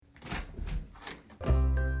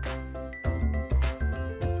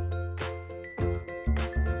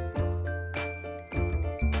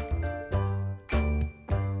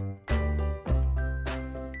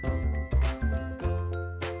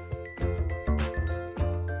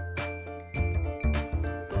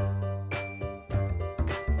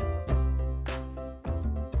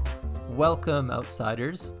Welcome,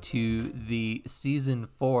 outsiders, to the Season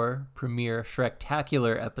 4 premiere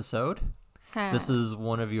Shrektacular episode. Hi. This is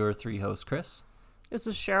one of your three hosts, Chris. This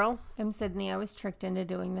is Cheryl. I'm Sydney. I was tricked into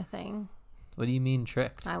doing the thing. What do you mean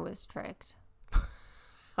tricked? I was tricked.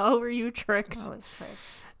 How were you tricked? I was tricked.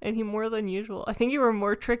 Any more than usual? I think you were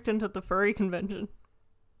more tricked into the furry convention.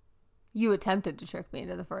 You attempted to trick me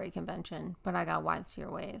into the furry convention, but I got wise to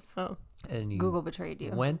your ways. Oh. And you Google betrayed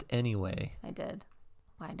you. went anyway. I did.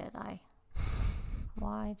 Why did I?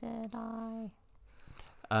 Why did I?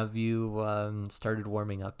 Have you started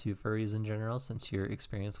warming up to furries in general since your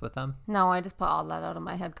experience with them? No, I just put all that out of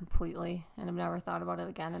my head completely, and I've never thought about it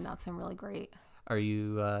again, and that's been really great. Are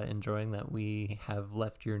you enjoying that we have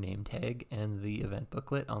left your name tag and the event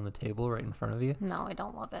booklet on the table right in front of you? No, I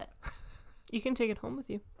don't love it. You can take it home with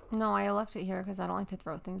you. No, I left it here because I don't like to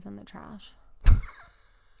throw things in the trash.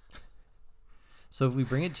 So if we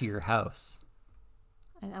bring it to your house,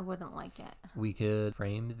 And I wouldn't like it. we could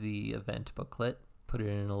frame the event booklet, put it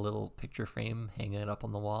in a little picture frame, hang it up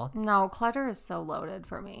on the wall. No, clutter is so loaded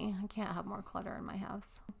for me. I can't have more clutter in my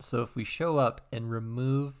house. So if we show up and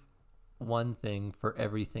remove one thing for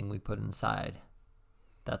everything we put inside,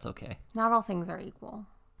 that's okay. Not all things are equal.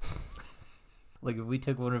 Like if we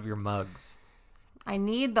took one of your mugs I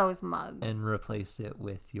need those mugs. and replaced it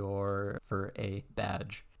with for a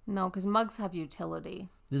badge. No, because mugs have utility.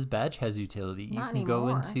 This badge has utility. You Not can go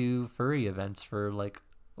anymore. into furry events for like,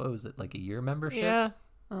 what was it, like a year membership? Yeah.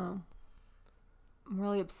 Oh. I'm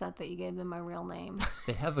really upset that you gave them my real name.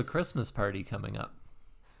 They have a Christmas party coming up.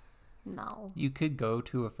 No. You could go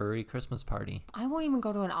to a furry Christmas party. I won't even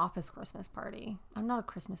go to an office Christmas party. I'm not a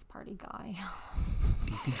Christmas party guy.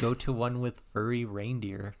 You could go to one with furry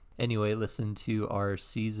reindeer. Anyway, listen to our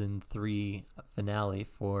season 3 finale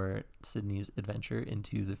for Sydney's adventure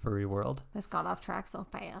into the furry world. This got off track so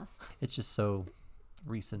fast. It's just so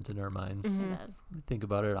recent in our minds. Mhm. It is. We think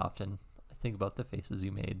about it often. I think about the faces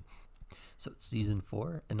you made. So it's season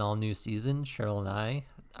 4, an all new season. Cheryl and I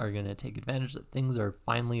are going to take advantage that things are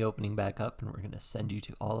finally opening back up, and we're going to send you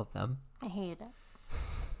to all of them. I hate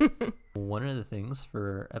it. One of the things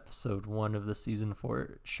for episode 1 of the season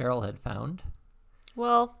 4, Cheryl had found.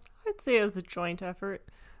 Well, I'd say it was a joint effort.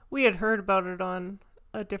 We had heard about it on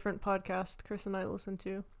a different podcast Chris and I listened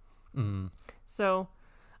to. So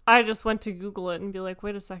I just went to Google it and be like,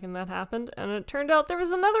 wait a second, that happened. And it turned out there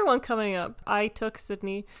was another one coming up. I took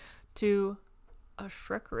Sydney to a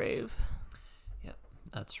Shrek rave. Yep,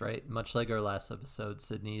 that's right. Much like our last episode,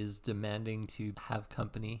 Sydney is demanding to have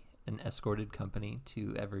company, an escorted company,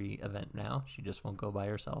 to every event now. She just won't go by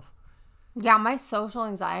herself. Yeah, my social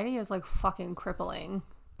anxiety is like fucking crippling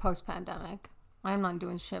post-pandemic. I'm not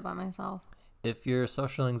doing shit by myself. If your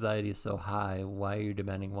social anxiety is so high, why are you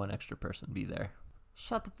demanding one extra person be there?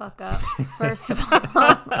 Shut the fuck up, first of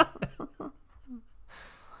all.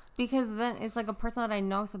 Because then it's like a person that I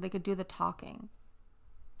know so they could do the talking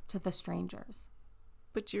to the strangers.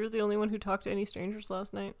 But you're the only one who talked to any strangers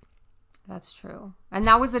last night. That's true. And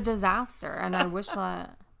that was a disaster. And I wish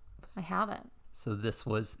that I hadn't. So this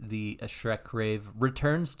was the Shrek Rave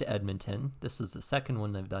returns to Edmonton. This is the second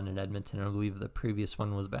one they've done in Edmonton. I believe the previous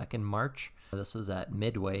one was back in March. This was at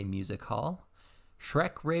Midway Music Hall.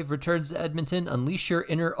 Shrek Rave returns to Edmonton. Unleash your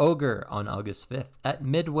inner ogre on August 5th at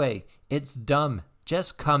Midway. It's dumb.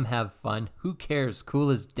 Just come have fun. Who cares? Cool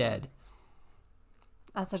is dead.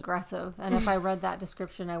 That's aggressive. And if I read that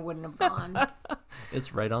description, I wouldn't have gone.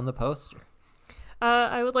 It's right on the poster.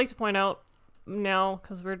 I would like to point out now,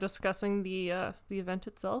 because we're discussing the event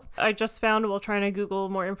itself, I just found while trying to Google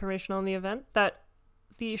more information on the event that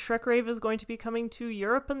the Shrek Rave is going to be coming to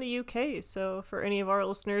Europe and the UK. So for any of our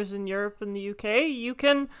listeners in Europe and the UK, you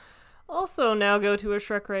can also now go to a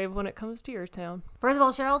Shrek Rave when it comes to your town. First of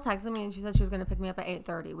all, Cheryl texted me and she said she was going to pick me up at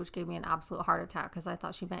 8:30, which gave me an absolute heart attack because I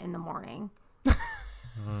thought she meant in the morning.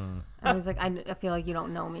 I was like, I feel like you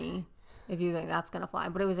don't know me if you think that's going to fly.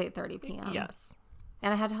 But it was 8:30 p.m. Yes.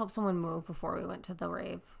 And I had to help someone move before we went to the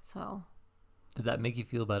rave. So Did that make you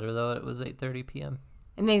feel better, though, it was 8:30 p.m.?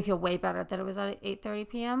 it made me feel way better that it was at 8:30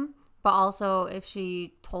 p.m. But also, if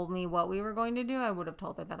she told me what we were going to do, I would have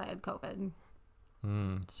told her that I had COVID.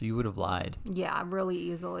 So you would have lied. Yeah, really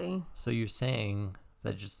easily. So you're saying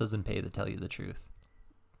that it just doesn't pay to tell you the truth.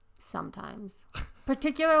 Sometimes.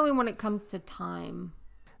 Particularly when it comes to time.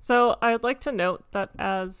 So I'd like to note that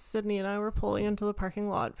as Sydney and I were pulling into the parking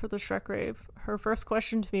lot for the Shrek Rave, her first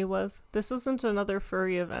question to me was, "This isn't another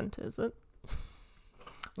furry event, is it?"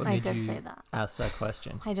 What I made did you say that. ask that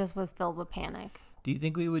question? I just was filled with panic. Do you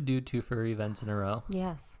think we would do 2 furry events in a row?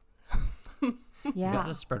 Yes. You Yeah.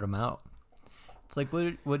 gotta spread them out. It's like,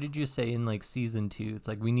 what did you say in like season 2? It's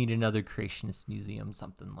like, we need another creationist museum,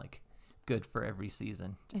 something like good for every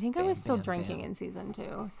season. I think I was still drinking in season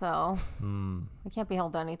 2, so I can't be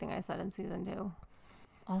held to anything I said in season 2.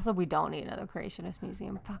 Also, we don't need another Creationist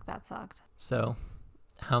Museum. Fuck, that sucked. So,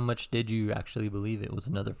 how much did you actually believe it was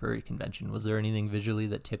another furry convention? Was there anything visually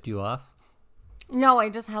that tipped you off? No, I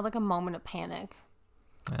just had like a moment of panic.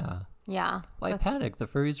 Yeah. Why panic? The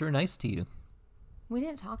furries were nice to you. We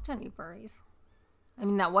didn't talk to any furries. I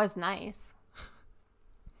mean, that was nice.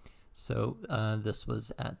 So, this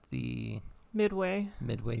was at the Midway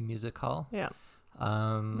Music Hall. Yeah.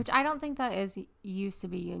 Which I don't think that used to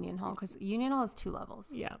be Union Hall, because Union Hall has 2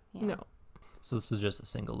 levels. Yeah. No. So this was just a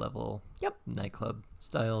single level nightclub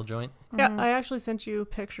style joint? Yeah, I actually sent you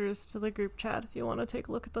pictures to the group chat if you want to take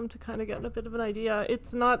a look at them to kind of get a bit of an idea.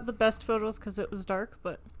 It's not the best photos because it was dark,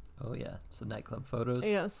 but... Oh yeah, so nightclub photos?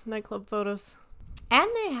 Yes, nightclub photos. And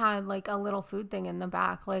they had like a little food thing in the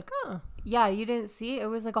back. Like, yeah, you didn't see it. It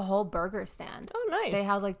was like a whole burger stand. Oh, nice. They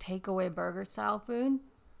had like takeaway burger style food.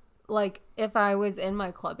 Like, if I was in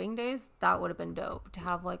my clubbing days, that would have been dope. To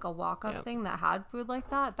have like a walk-up thing that had food like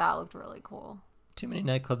that looked really cool. Too many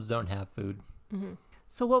nightclubs don't have food. Mm-hmm.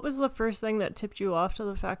 So what was the first thing that tipped you off to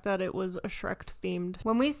the fact that it was a Shrek themed?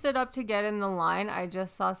 When we stood up to get in the line, I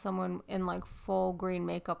just saw someone in like full green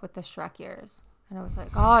makeup with the Shrek ears. And I was like,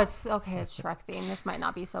 oh, it's okay, it's Shrek themed. This might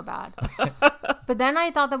not be so bad. But then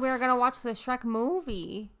I thought that we were going to watch the Shrek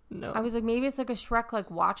movie. No. I was like, maybe it's like a Shrek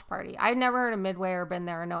like watch party. I'd never heard of Midway or been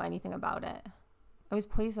there or know anything about it. I was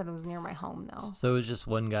pleased that it was near my home though. So it was just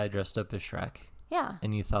one guy dressed up as Shrek? Yeah.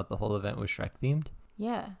 And you thought the whole event was Shrek themed?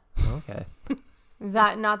 Yeah. Okay. Is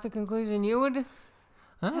that not the conclusion you would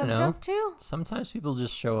I don't have know. jumped to? Sometimes people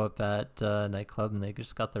just show up at a nightclub and they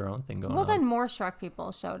just got their own thing going on. Well, then more Shrek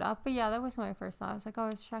people showed up. But yeah, that was my first thought. I was like, oh,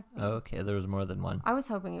 it's Shrek. Oh, okay, there was more than one. I was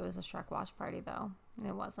hoping it was a Shrek watch party though.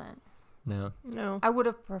 It wasn't. No. I would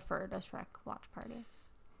have preferred a Shrek watch party.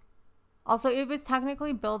 Also, it was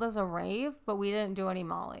technically billed as a rave, but we didn't do any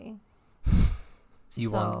Molly.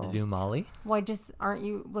 You wanted to do Molly? Why aren't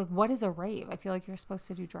you, like, what is a rave? I feel like you're supposed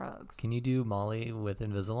to do drugs. Can you do Molly with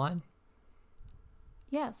Invisalign?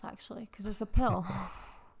 Yes, actually, because it's a pill.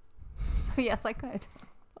 So yes, I could.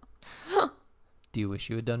 Do you wish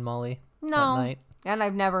you had done Molly that No. night? And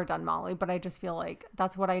I've never done Molly, but I just feel like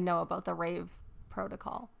that's what I know about the rave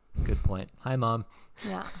protocol. Good point. Hi, Mom.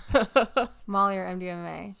 Yeah. Molly or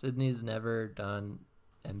MDMA. Sydney's never done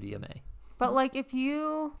MDMA. But, like, if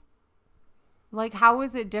you... Like, how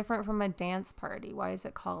is it different from a dance party? Why is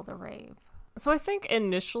it called a rave? So I think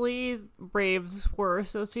initially raves were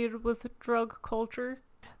associated with drug culture.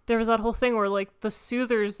 There was that whole thing where like the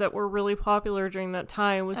soothers that were really popular during that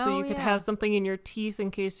time was so you could have something in your teeth in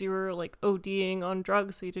case you were like ODing on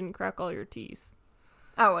drugs so you didn't crack all your teeth.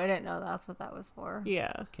 Oh, I didn't know that's what that was for.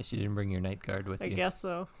 Yeah. In case you didn't bring your night guard with you. I guess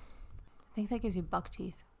so. I think that gives you buck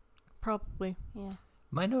teeth. Probably. Yeah.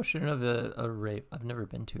 My notion of a rave, I've never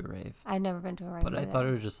been to a rave. I've never been to a rave. But I thought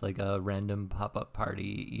it was just like a random pop-up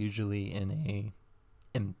party, usually in a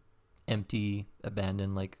empty,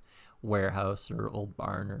 abandoned like warehouse or old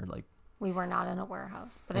barn or like. We were not in a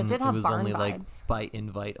warehouse, but it did have barn vibes. It was only like by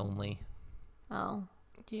invite only. Oh.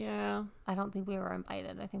 Yeah. I don't think we were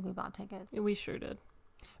invited. I think we bought tickets. We sure did.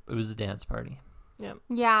 But it was a dance party. Yeah.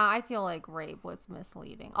 Yeah, I feel like rave was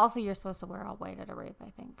misleading. Also, you're supposed to wear all white at a rave, I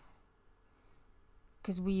think.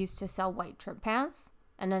 Because we used to sell white trip pants,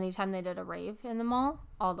 and anytime they did a rave in the mall,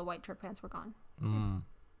 all the white trip pants were gone.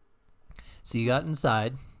 So you got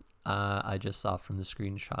inside. I just saw from the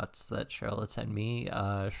screenshots that Charlotte sent me,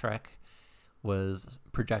 Shrek was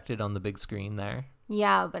projected on the big screen there.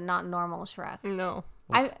 Yeah, but not normal Shrek. No.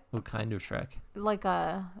 What kind of Shrek? Like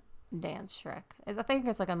a dance Shrek. I think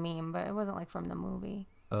it's like a meme, but it wasn't like from the movie.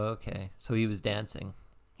 Okay, so he was dancing.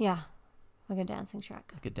 Yeah, like a dancing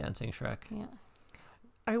Shrek. Like a dancing Shrek. Yeah.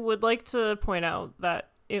 I would like to point out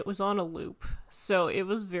that it was on a loop, so it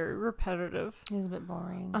was very repetitive. It was a bit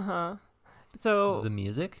boring. So the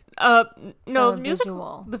music? No, the music.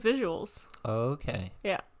 Visual. The visuals. Okay.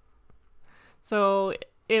 Yeah. So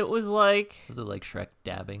it was like. Was it like Shrek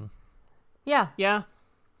dabbing? Yeah. Yeah.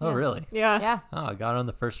 Oh, yeah. really? Yeah. Yeah. Oh, I got on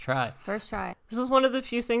the first try. First try. This is one of the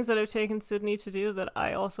few things that I've taken Sydney to do that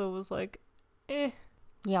I also was like, eh.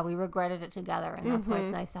 Yeah, we regretted it together, and that's why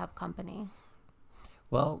it's nice to have company.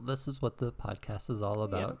 Well, this is what the podcast is all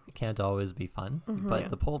about. Yeah. It can't always be fun, but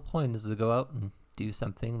the whole point is to go out and do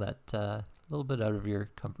something that a little bit out of your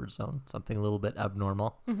comfort zone, something a little bit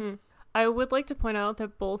abnormal. I would like to point out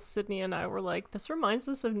that both Sydney and I were like, this reminds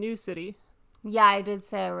us of New City. Yeah, I did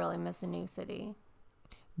say I really miss a new city.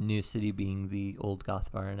 New City being the old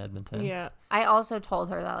goth bar in Edmonton. Yeah. I also told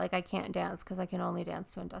her that, like, I can't dance because I can only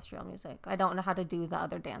dance to industrial music. I don't know how to do the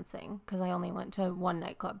other dancing because I only went to one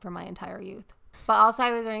nightclub for my entire youth. But also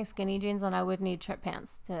I was wearing skinny jeans and I would need trip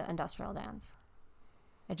pants to industrial dance.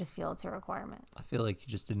 I just feel it's a requirement. I feel like you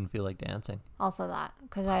just didn't feel like dancing. Also that,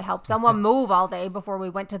 because I helped someone move all day before we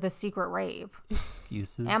went to the secret rave.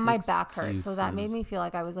 Excuses. And my back hurt, so that made me feel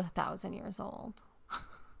like I was 1,000 years old.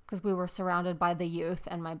 Because we were surrounded by the youth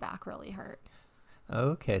and my back really hurt.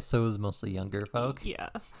 Okay, so it was mostly younger folk. Yeah.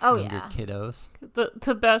 Oh, Younger yeah. kiddos.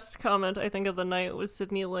 The best comment I think of the night was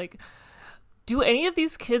Sydney like, do any of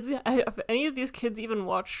these kids even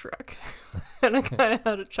watch Shrek? And I kind of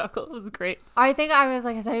had a chuckle. It was great. I think I was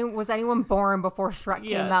like, was anyone born before Shrek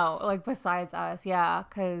came Yes. out? Like, besides us? Yeah,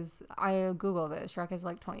 because I Googled it. Shrek is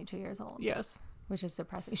like 22 years old. Yes. Which is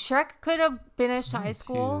depressing. Shrek could have finished high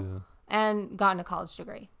school Too. and gotten a college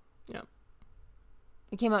degree. Yeah.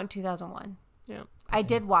 It came out in 2001. Yeah. I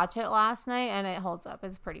did watch it last night and it holds up.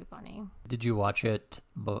 It's pretty funny. Did you watch it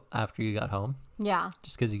after you got home? Yeah.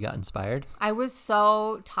 Just because you got inspired? I was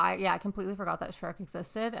so tired. Yeah, I completely forgot that Shrek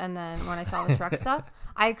existed. And then when I saw the Shrek stuff,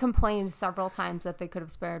 I complained several times that they could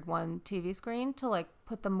have spared one TV screen to like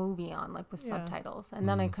put the movie on, like with subtitles. And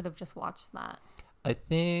then I could have just watched that. I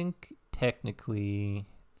think technically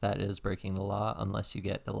that is breaking the law unless you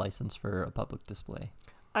get the license for a public display.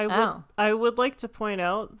 I would like to point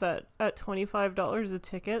out that at $25 a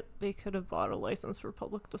ticket, they could have bought a license for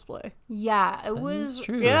public display. Yeah, it That was is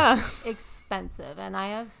true. Yeah. expensive. And I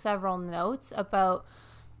have several notes about.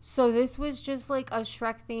 So this was just like a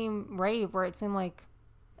Shrek theme rave where it seemed like,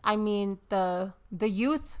 I mean, the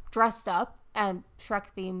youth dressed up and Shrek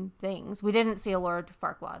theme things. We didn't see a Lord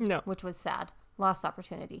Farquaad, No. which was sad. Lost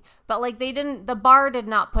opportunity. But like the bar did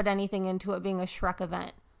not put anything into it being a Shrek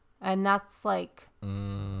event. And that's like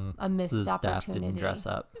a missed So the staff opportunity. didn't dress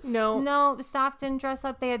up. No, staff didn't dress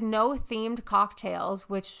up. They had no themed cocktails,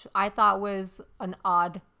 which I thought was an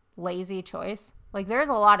odd, lazy choice. Like, there's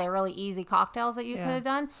a lot of really easy cocktails that you could have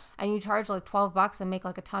done, and you charge like $12 and make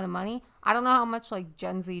like a ton of money. I don't know how much like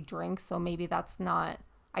Gen Z drinks, so maybe that's not.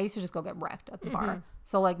 I used to just go get wrecked at the bar.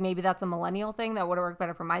 So like maybe that's a millennial thing that would have worked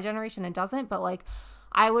better for my generation and doesn't. But like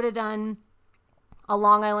I would have done a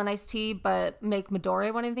Long Island iced tea, but make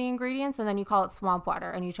Midori one of the ingredients, and then you call it swamp water,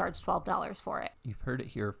 and you charge $12 for it. You've heard it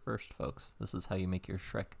here first, folks. This is how you make your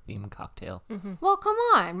Shrek theme cocktail. Well, come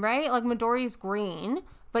on, right? Like Midori is green,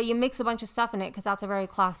 but you mix a bunch of stuff in it because that's a very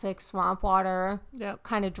classic swamp water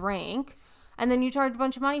kind of drink. And then you charge a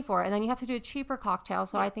bunch of money for it, and then you have to do a cheaper cocktail.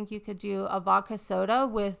 So I think you could do a vodka soda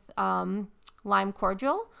with lime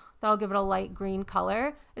cordial. That'll give it a light green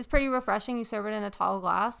color. It's pretty refreshing. You serve it in a tall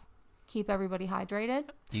glass. Keep everybody hydrated.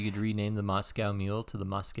 You could rename the Moscow Mule to the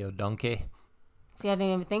Moscow Donkey. See, I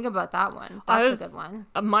didn't even think about that one. That's a good one.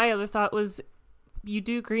 My other thought was you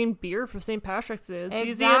do green beer for St. Patrick's Day. It's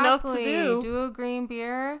easy enough to do. Do a green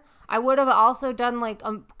beer. I would have also done like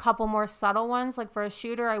a couple more subtle ones. Like for a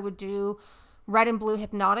shooter, I would do red and blue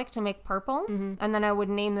hypnotic to make purple. And then I would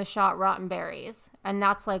name the shot Rotten Berries. And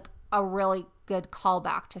that's like a really good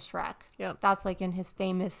callback to Shrek. Yeah. That's like in his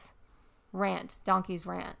famous rant, Donkey's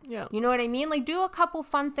rant. Yeah. You know what I mean? Like do a couple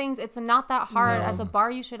fun things. It's not that hard. No. As a bar,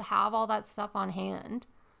 you should have all that stuff on hand.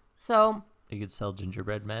 So You could sell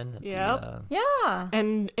gingerbread men. At Yep. yeah.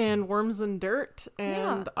 And worms and dirt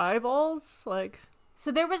and eyeballs. Like,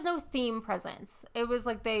 So there was no theme presence. It was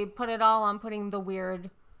like they put it all on putting the weird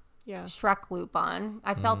yeah. Shrek loop on.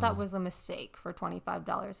 I felt that was a mistake for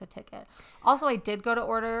 $25 a ticket. Also, I did go to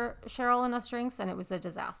order Cheryl and us drinks, and it was a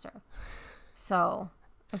disaster. So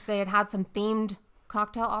if they had had some themed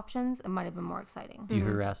cocktail options, it might have been more exciting. You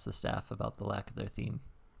harassed the staff about the lack of their theme.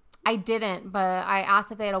 I didn't, but I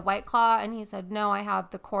asked if they had a White Claw, and he said, no, I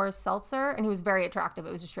have the Coors Seltzer, and he was very attractive.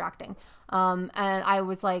 It was distracting. And I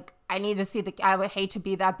was like, I need to see I would hate to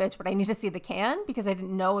be that bitch, but I need to see the can because I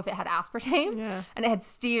didn't know if it had aspartame, and it had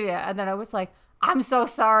stevia. And then I was like, I'm so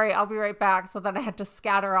sorry. I'll be right back. So then I had to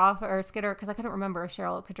skitter because I couldn't remember if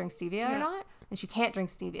Cheryl could drink stevia or not. And she can't drink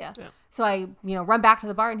stevia. Yeah. So I, run back to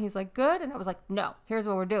the bar and he's like, good. And I was like, no, here's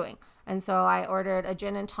what we're doing. And so I ordered a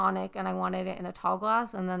gin and tonic and I wanted it in a tall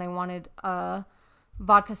glass. And then I wanted a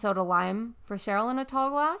vodka soda lime for Cheryl in a tall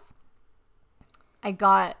glass. I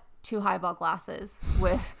got 2 highball glasses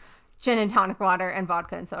with gin and tonic water and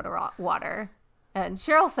vodka and soda water. And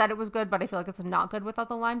Cheryl said it was good, but I feel like it's not good without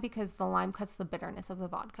the lime because the lime cuts the bitterness of the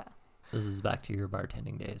vodka. This is back to your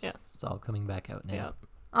bartending days. Yes. It's all coming back out now. Yeah.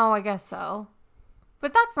 Oh, I guess so.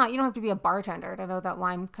 But that's not, you don't have to be a bartender to know that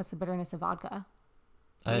lime cuts the bitterness of vodka.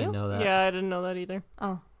 I didn't know that. Yeah, I didn't know that either.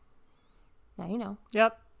 Oh. Now you know.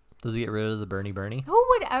 Yep. Does it get rid of the Bernie? Who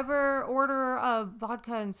would ever order a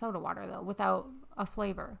vodka and soda water, though, without a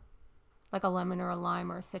flavor? Like a lemon or a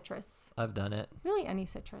lime or a citrus? I've done it. Really, any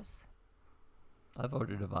citrus? I've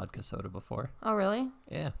ordered a vodka soda before. Oh, really?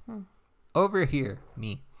 Yeah. Over here,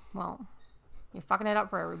 me. Well, you're fucking it up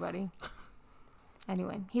for everybody.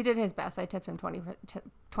 Anyway, he did his best. I tipped him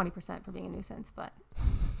 20% for being a nuisance, but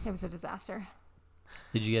it was a disaster.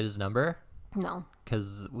 Did you get his number? No.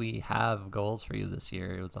 Because we have goals for you this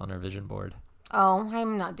year. It was on our vision board. Oh,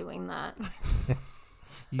 I'm not doing that.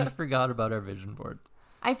 You forgot about our vision board.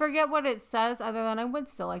 I forget what it says, other than I would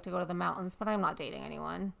still like to go to the mountains, but I'm not dating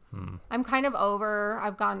anyone. I'm kind of over.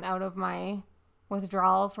 I've gotten out of my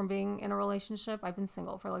withdrawal from being in a relationship. I've been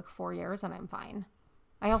single for like 4 years, and I'm fine.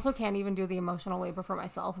 I also can't even do the emotional labor for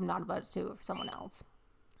myself. I'm not about to do it for someone else.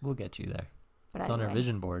 We'll get you there. But It's anyway, on our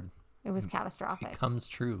vision board. It was catastrophic. It comes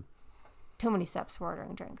true. Too many steps for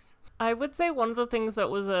ordering drinks. I would say one of the things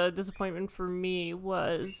that was a disappointment for me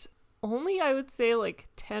was only, I would say, like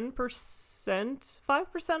 10%,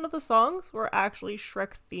 5% of the songs were actually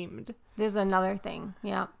Shrek themed. There's another thing.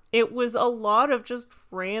 Yeah. It was a lot of just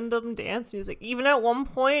random dance music. Even at one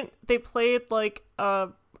point, they played like a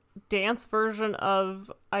dance version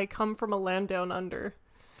of I Come From a Land Down Under.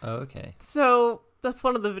 Oh, okay. So that's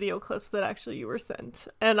one of the video clips that actually you were sent.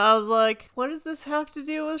 And I was like, what does this have to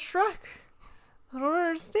do with Shrek? I don't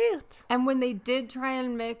understand. And when they did try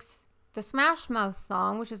and mix the Smash Mouth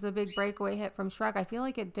song, which is a big breakaway hit from Shrek, I feel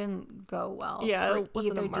like it didn't go well Yeah, for it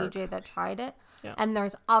wasn't either a mark. DJ that tried it. Yeah. And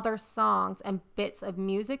there's other songs and bits of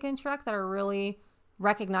music in Shrek that are really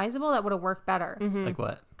recognizable that would have worked better. Like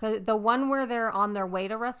what? Because the one where they're on their way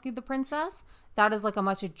to rescue the princess, that is like a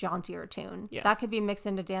much jauntier tune. Yes. That could be mixed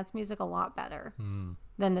into dance music a lot better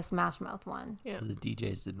than the Smash Mouth one. Yeah. So the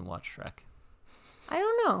DJs didn't watch Shrek. I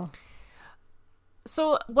don't know.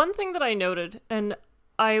 So one thing that I noted, and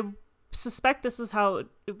I suspect this is how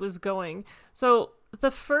it was going. So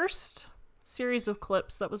the first series of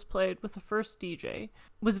clips that was played with the first DJ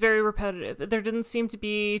was very repetitive. There didn't seem to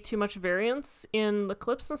be too much variance in the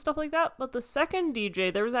clips and stuff like that. But the second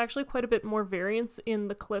DJ, there was actually quite a bit more variance in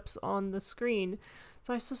the clips on the screen.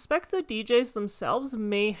 So I suspect the DJs themselves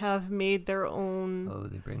may have made their own... Oh,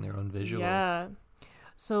 they bring their own visuals. Yeah.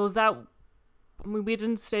 So that... I mean, we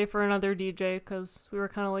didn't stay for another DJ because we were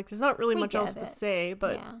kind of like, there's not really We much get else to it. say.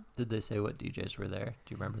 But Yeah. Did they say what DJs were there?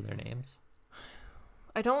 Do you remember their names?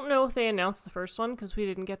 I don't know if they announced the first one because we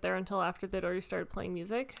didn't get there until after they'd already started playing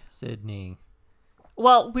music. Sydney.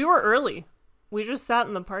 Well, we were early. We just sat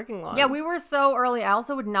in the parking lot. Yeah, we were so early. I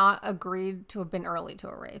also would not agree to have been early to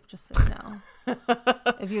a rave, just so you know.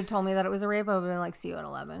 If you had told me that it was a rave, I would have been like, see you at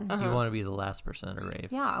 11. You want to be the last person at a rave.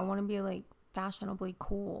 Yeah, I want to be like fashionably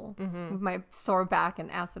cool with my sore back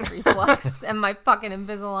and acid reflux and my fucking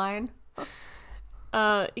Invisalign.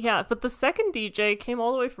 Yeah, but the second DJ came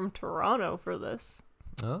all the way from Toronto for this.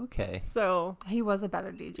 Okay. So He was a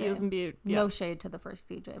better DJ. he was yeah. No shade to the first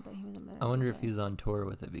DJ, but he was a better I wonder DJ. if he's on tour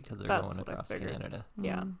with it because they're That's going what I across figured. Canada.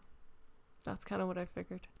 Yeah. That's kind of what I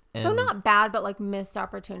figured. So And not bad, but like missed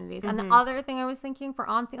opportunities. And the other thing I was thinking for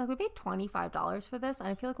on like we paid $25 for this, and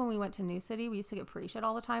I feel like when we went to New City, we used to get free shit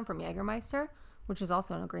all the time from Jägermeister, which is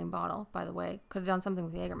also in a green bottle, by the way. Could have done something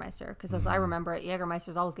with Jägermeister because as I remember it,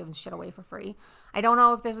 Jägermeister's always giving shit away for free. I don't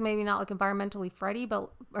know if this is maybe not like environmentally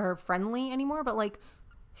friendly anymore, but like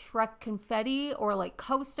Shrek confetti or like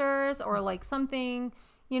coasters or like something,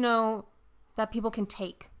 you know, that people can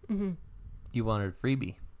take. you wanted a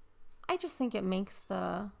freebie. I just think it makes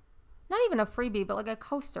the, not even a freebie, but like a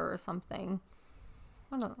coaster or something.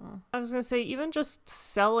 I don't know. I was going to say, even just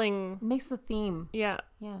selling... It makes the theme. Yeah.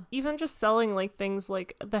 Yeah. Even just selling like things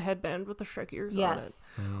like the headband with the Shrek ears on it. Yes.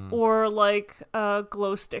 Or like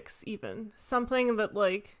glow sticks even. Something that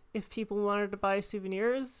like if people wanted to buy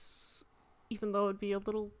souvenirs, even though it'd be a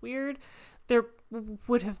little weird, there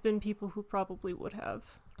would have been people who probably would have.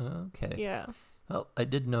 Okay. Yeah. Well, I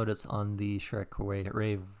did notice on the Shrek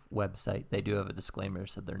Rave website, they do have a disclaimer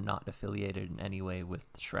said they're not affiliated in any way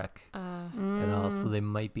with Shrek. And also they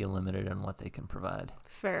might be limited on what they can provide.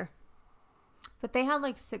 Fair. But they had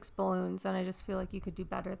like 6 balloons, and I just feel like you could do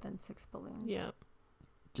better than 6 balloons. Yeah.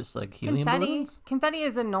 Just like helium Confetti. balloons? Confetti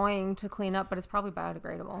is annoying to clean up, but it's probably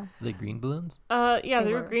biodegradable. Are they green balloons? Yeah,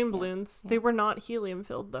 they were were, green yeah, balloons. yeah. They were not helium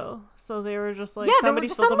filled though. So they were just like Yeah, they were somebody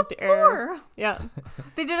just filled on them the with air. floor. Yeah.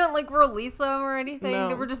 They didn't like release them or anything. No.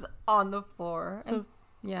 They were just on the floor. So And,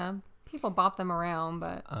 yeah, people bop them around,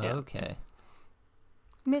 but Yeah. Okay.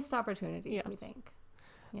 missed opportunities, we Yes. think.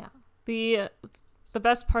 Yeah. the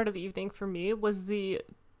best part of the evening for me was the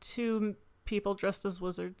 2 people dressed as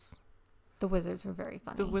wizards. The wizards were very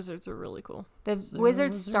funny. The wizards are really cool. The Is there a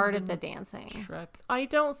wizards wizard started in the dancing. Shrek. I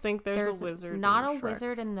don't think there's a wizard. Not in a Shrek.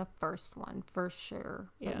 wizard in the first one, for sure.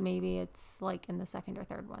 But Yeah. maybe it's like in the second or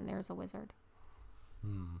third one, there's a wizard.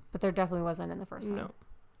 Hmm. But there definitely wasn't in the first one. No.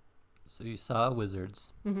 So you saw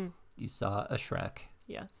wizards. Mm-hmm. You saw a Shrek.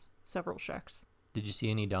 Yes. Several Shreks. Did you see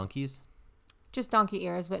any donkeys? Just donkey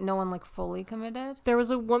ears, but no one like fully committed. There was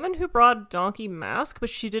a woman who brought a donkey mask, but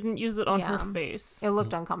she didn't use it on her Yeah. face. It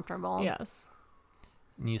looked uncomfortable. Yes.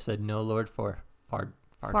 And you said no Lord for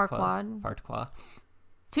Farquaad. Farquaad.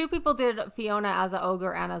 2 people did Fiona as a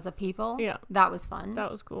ogre and as a people. Yeah. That was fun. That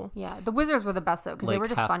was cool. Yeah. The wizards were the best though, because Like they were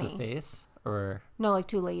just half funny. the face, or No, like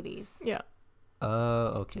 2 ladies. Yeah.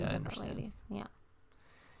 oh, 2 okay, I different understand. ladies. Yeah.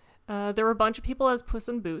 There were a bunch of people as Puss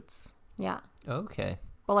in Boots. Yeah. Okay,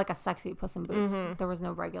 But like a sexy Puss in Boots. Mhm. There was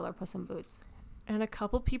no regular Puss in Boots. And a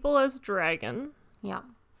couple people as Dragon. Yeah.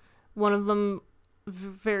 One of them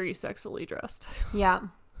very sexily dressed. Yeah.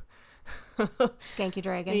 Skanky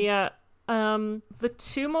Dragon. Yeah. The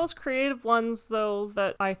 2 most creative ones, though,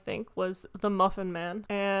 that I think was the Muffin Man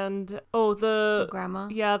and The grandma.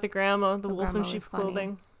 the grandma, the The wolf in grandma sheep was funny.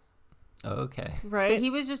 clothing, okay. right? But he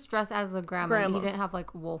was just dressed as the grandma. Grandma. He didn't have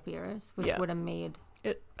like wolf ears, which Yeah. would have made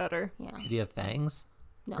It better. yeah. Did he have fangs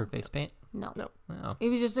No. or face paint? No. No. No. He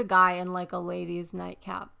was just a guy in like a lady's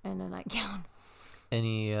nightcap and a nightgown.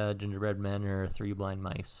 Any gingerbread men or 3 blind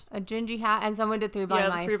mice? A gingy hat, and someone did 3 blind Yeah,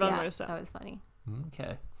 the mice. 3 blind yeah, mice, yeah. that was funny.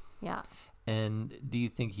 Okay. Yeah. And do you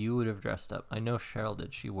think you would have dressed up? I know Cheryl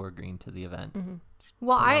did. She wore green to the event. Mm-hmm.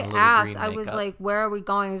 Well, Put on I a little asked. green I was makeup. like, "Where are we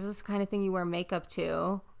going? Is this the kind of thing you wear makeup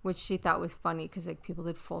to?" Which she thought was funny because like people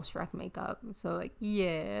did full Shrek makeup. So like,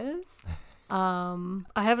 yes. I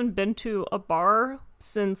haven't been to a bar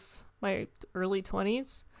since my early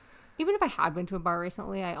 20s. Even if I had been to a bar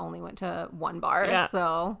recently, I only went to one bar. Yeah.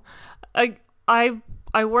 So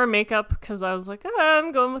I wore makeup because I was like,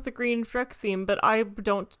 I'm going with the green Shrek theme, but I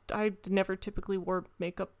never typically wore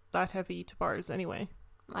makeup that heavy to bars anyway.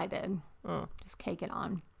 I did. Oh, Just cake it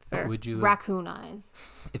on. fair. What would you, Raccoon eyes.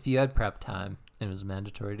 if you had prep time and it was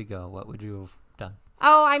mandatory to go, what would you have done?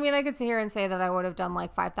 Oh, I mean, I could sit here and say that I would have done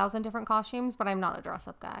like 5,000 different costumes, but I'm not a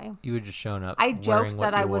dress-up guy. You would just shown up. I wearing joked what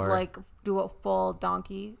that I you would wore. like do a full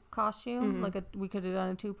donkey costume, Mm-hmm. like we could have done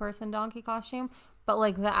a 2-person donkey costume. But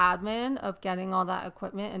like the admin of getting all that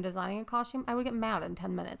equipment and designing a costume, I would get mad in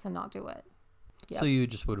 10 minutes and not do it. So you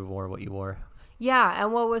just would have wore what you wore. Yeah,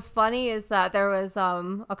 and what was funny is that there was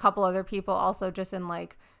a couple other people also just in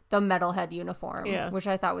like the metalhead uniform, Yes. which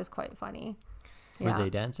I thought was quite funny. Were they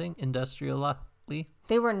dancing industrially?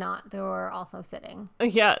 They were not. They were also sitting.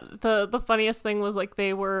 Yeah, the funniest thing was like they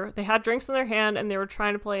had drinks in their hand and they were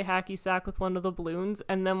trying to play hacky sack with one of the balloons,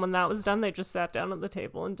 and then when that was done, they just sat down at the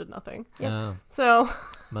table and did nothing. Yep. Oh, So,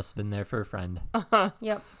 must have been there for a friend.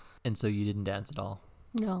 Yep. And so you didn't dance at all?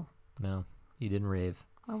 No, No, you didn't rave.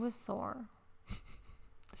 I was sore.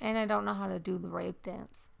 And I don't know how to do the rave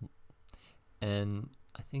dance. And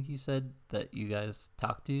I think you said that you guys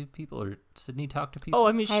talked to people, or Sydney talked to people? oh,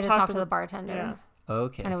 I mean, I she had to talked talk to the bartender, Yeah.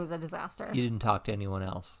 Okay. and it was a disaster. You didn't talk to anyone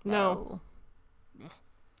else. No.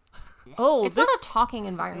 Oh, It's this not a talking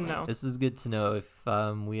environment. no. This is good to know.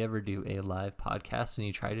 If we ever do a live podcast and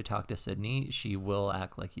you try to talk to Sydney, she will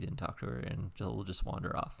act like you didn't talk to her and she'll just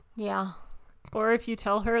wander off. Yeah. Or if you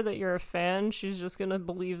tell her that you're a fan, she's just gonna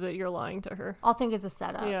believe that you're lying to her. I'll think it's a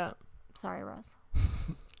setup. Yeah. Sorry, Russ.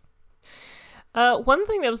 One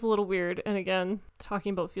thing that was a little weird, and again,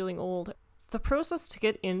 talking about feeling old, the process to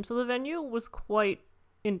get into the venue was quite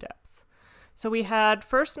in depth. So we had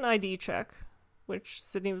first an ID check, which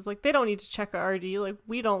Sydney was like, they don't need to check our ID, like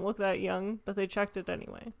we don't look that young, but they checked it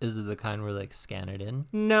anyway. Is it the kind where like scan it in?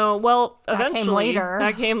 No, well, That came eventually later.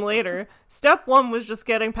 that came later. Step 1 was just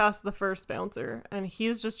getting past the first bouncer, and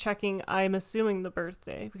he's just checking, I'm assuming, the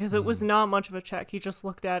birthday, because it was not much of a check. He just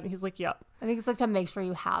looked at it and he's like, yep, I think it's like to make sure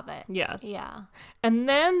you have it. yes. Yeah. And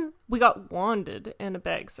then we got wanded and a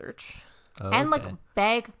bag search. Oh, And like okay.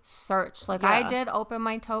 bag search. Like I Yeah. did open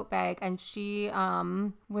my tote bag and she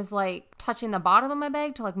was like touching the bottom of my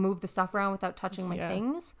bag to like move the stuff around without touching my Yeah.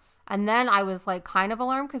 things. And then I was like kind of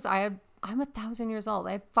alarmed because I'm 1,000 years old.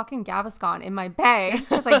 I had fucking Gaviscon in my bag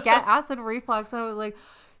because I get acid reflux. And I was like,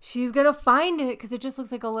 she's gonna find it because it just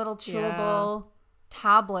looks like a little chewable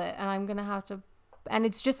tablet, and I'm gonna have to. And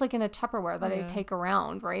it's just like in a Tupperware that I take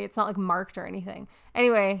around, right? It's not like marked or anything.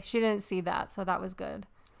 Anyway, she didn't see that, so that was good.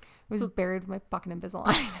 It was buried with my fucking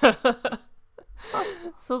Invisalign.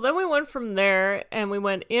 So then we went from there and we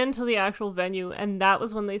went into the actual venue, and that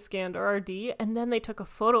was when they scanned our ID, and then they took a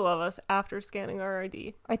photo of us after scanning our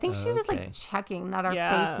ID. I think she was Okay. like checking that our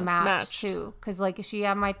Yeah, face matched matched. too, because like she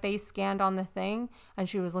had my face scanned on the thing, and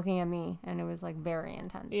she was looking at me, and it was like very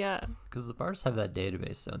intense. Yeah. Because the bars have that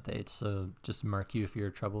database, don't they? So just mark you if you're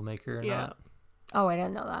a troublemaker or Yeah. not. Oh, I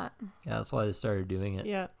didn't know that. Yeah, that's why they started doing it.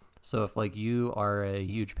 Yeah. So if like you are a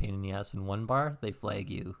huge pain in the ass in one bar, they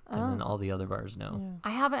flag you, and then all the other bars know.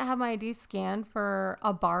 I haven't had my ID scanned for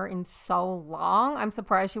a bar in so long. I'm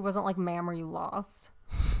surprised she wasn't like, "Ma'am, are you lost?"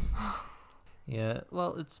 Yeah,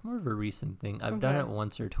 well, it's more of a recent thing. I've done Okay. it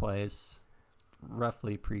once or twice,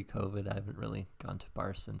 roughly pre-COVID. I haven't really gone to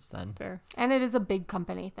bars since then. Fair. And it is a big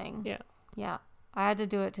company thing. Yeah. Yeah. I had to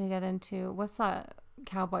do it to get into what's that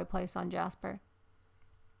cowboy place on Jasper?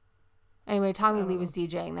 Anyway, Tommy Lee was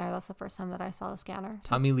DJing there. That's the first time that I saw the scanner.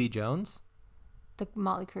 Tommy Lee Jones? The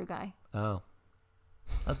Motley Crue guy. Oh,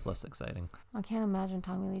 that's less exciting. I can't imagine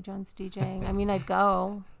Tommy Lee Jones DJing. I mean, I'd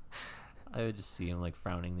go. I would just see him like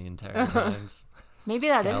frowning the entire time. Maybe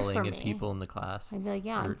that is scowling for at me. people in the class. I'd be like,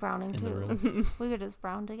 yeah, I'm Or frowning in the too. room. We could just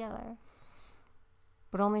frown together.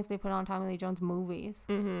 But only if they put on Tommy Lee Jones movies.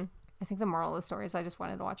 Mm-hmm. I think the moral of the story is I just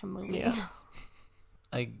wanted to watch a movie. Yeah.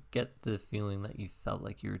 I get the feeling that you felt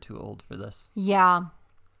like you were too old for this. Yeah.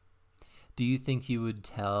 Do you think you would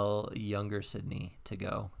tell younger Sydney to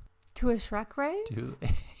go To a Shrek rave? to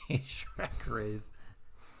a Shrek rave?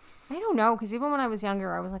 I don't know, because even when I was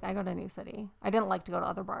younger, I was like, I go to New City. I didn't like to go to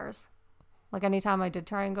other bars. Like, anytime I did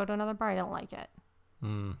try and go to another bar, I didn't like it.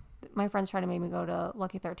 Hmm. My friends tried to make me go to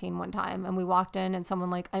Lucky 13 one time, and we walked in, and someone,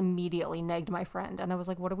 like, immediately negged my friend. And I was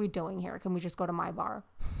like, what are we doing here? Can we just go to my bar?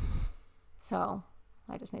 So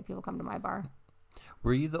I just made people come to my bar.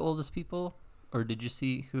 Were you the oldest people? Or did you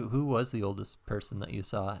see who was the oldest person that you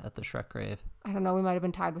saw at the Shrek rave? I don't know. We might have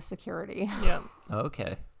been tied with security. Yeah.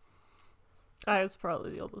 Okay. I was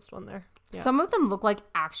probably the oldest one there. Yeah. Some of them look like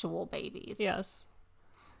actual babies. Yes.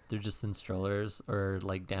 They're just in strollers or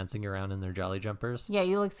like dancing around in their jolly jumpers. Yeah,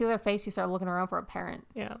 you like see their face, you start looking around for a parent.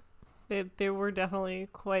 Yeah. They were definitely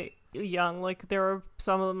quite young. Like, there were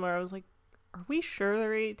some of them where I was like, are we sure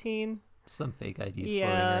they're 18? Some fake IDs floating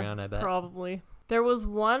Yeah, around, I bet. probably. There was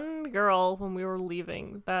one girl when we were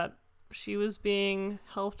leaving that she was being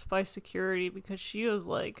helped by security because she was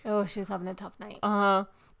like, Oh, she was having a tough night.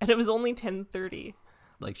 and it was only 10:30.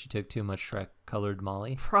 Like she took too much Shrek colored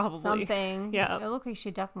Molly. Probably. Something. Yeah. It looked like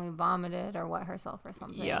she definitely vomited or wet herself or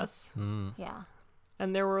something. Yes. Mm. Yeah.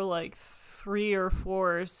 And there were like 3 or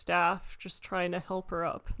 4 staff just trying to help her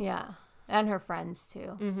up. Yeah. And her friends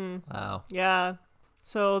too. Mm-hmm. Wow. Yeah.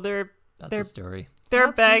 So That's They're- a story. their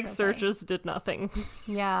hope bag she's okay. searches did nothing.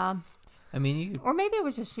 Yeah. I mean, you could Or maybe it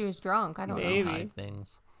was just she was drunk. I don't know. Maybe. hide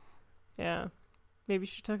things. Yeah. Maybe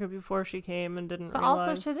she took it before she came and didn't But realize.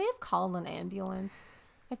 also, should they have called an ambulance?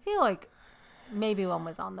 I feel like maybe one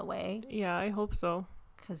was on the way Yeah, I hope so.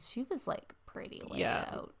 because she was like pretty laid Yeah.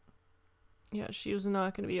 out. Yeah, she was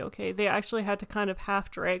not going to be okay. They actually had to kind of half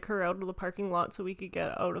drag her out of the parking lot so we could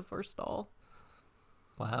get out of her stall.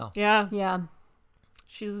 Wow. Yeah, Yeah.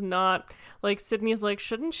 she's not. Like, Sydney's like,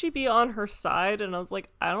 shouldn't she be on her side? And I was like,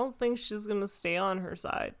 I don't think she's going to stay on her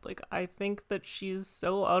side. Like, I think that she's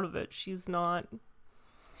so out of it. She's not.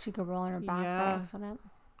 She could roll on her back by Yeah. accident.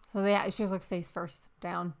 So she was like face first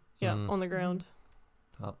down. Yeah, Mm. on the ground.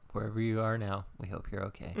 Well, wherever you are now, we hope you're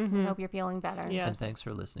okay. We Mhm. hope you're feeling better. Yes. And thanks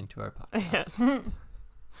for listening to our podcast. Yes.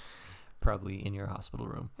 Probably in your hospital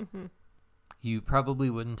room. Mhm. You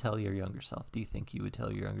probably wouldn't tell your younger self. Do you think you would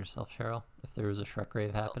tell your younger self, Cheryl, if there was a Shrek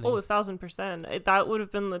rave happening? Oh, 1,000%. That would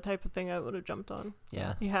have been the type of thing I would have jumped on.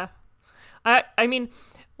 Yeah. Yeah. I mean,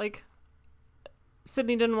 like,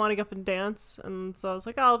 Sydney didn't want to get up and dance, and so I was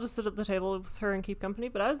like, I'll just sit at the table with her and keep company,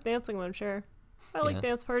 but I was dancing when I'm sure. I like Yeah.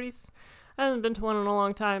 dance parties. I haven't been to one in a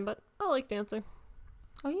long time, but I like dancing.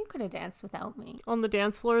 Oh, you could have danced without me. On the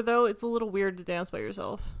dance floor, though, it's a little weird to dance by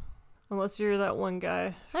yourself. Unless you're that one guy.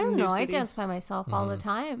 I from don't New know. I City. dance by myself all the Mhm.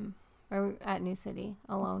 time. Or at New City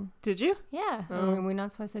alone. Did you? Yeah. Oh. Are we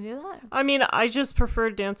not supposed to do that? I mean, I just prefer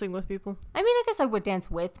dancing with people. I mean, I guess I would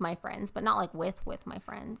dance with my friends, but not like with my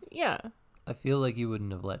friends. Yeah. I feel like you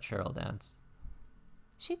wouldn't have let Cheryl dance.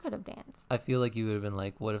 She could have danced. I feel like you would have been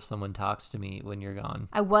like, what if someone talks to me when you're gone?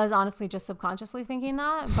 I was honestly just subconsciously thinking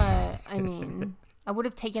that, but I mean, I would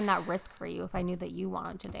have taken that risk for you if I knew that you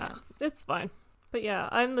wanted to dance. It's fine. But yeah,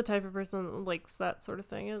 I'm the type of person that likes that sort of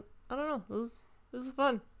thing. I don't know. It was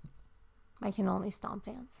fun. I can only stomp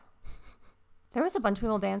dance. There was a bunch of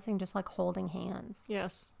people dancing just like holding hands.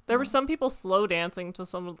 Yes. There were some people slow dancing to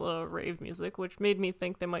some of the rave music, which made me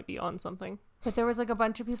think they might be on something. But there was like a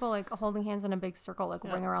bunch of people like holding hands in a big circle, like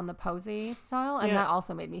ring around the posy style. And that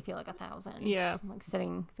also made me feel like 1,000. Yeah. So I'm like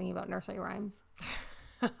sitting thinking about nursery rhymes.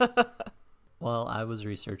 Well, I was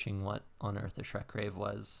researching what on earth a Shrek rave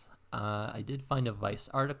was. I did find a Vice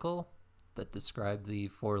article that described the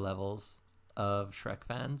 4 levels of Shrek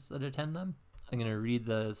fans that attend them. I'm going to read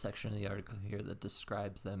the section of the article here that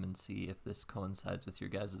describes them and see if this coincides with your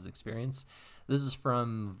guys' experience. This is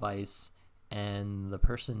from Vice, and the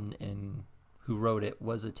person who wrote it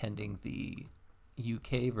was attending the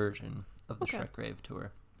UK version of the Shrek Rave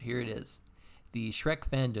tour. Here it is. The Shrek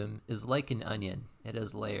fandom is like an onion. It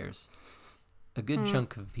has layers. A good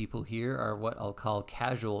chunk of people here are what I'll call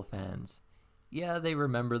casual fans. Yeah, they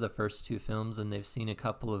remember the first 2 films and they've seen a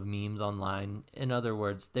couple of memes online. In other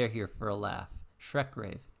words, they're here for a laugh. Shrek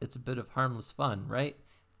Rave. It's a bit of harmless fun, right?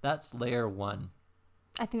 That's layer 1.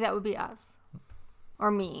 I think that would be us.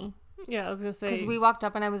 Or me. Yeah, I was going to say. Because we walked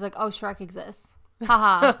up and I was like, oh, Shrek exists.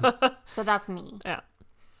 Haha. So that's me. Yeah.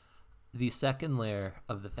 The second layer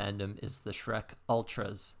of the fandom is the Shrek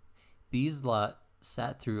Ultras. These lot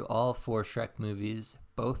sat through all 4 Shrek movies,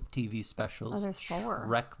 both TV specials, there's 4.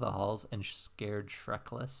 Shrek the Halls, and Scared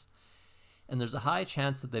Shrekless. And there's a high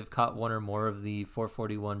chance that they've caught one or more of the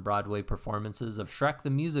 441 Broadway performances of Shrek the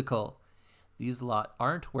Musical. These lot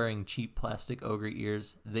aren't wearing cheap plastic ogre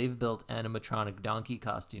ears. They've built animatronic donkey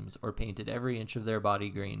costumes or painted every inch of their body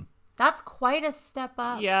green. That's quite a step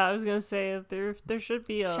up. Yeah, I was going to say there should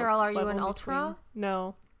be a Cheryl, are you level an between. ultra?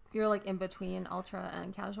 No. You're like in between ultra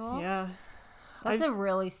and casual? Yeah. That's a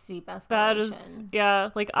really steep escalation. That is, yeah,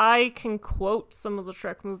 like I can quote some of the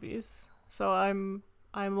Shrek movies. So I'm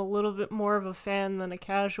a little bit more of a fan than a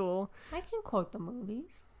casual. I can quote the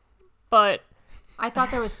movies. But I thought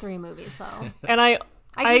there was 3 movies though. and I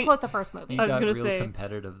can quote the first movie. You I was got gonna real say,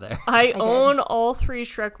 competitive there. I did. own all 3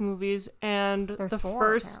 Shrek movies, and There's the 4,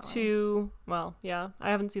 first apparently. 2. Well, yeah, I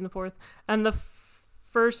haven't seen the 4th, and the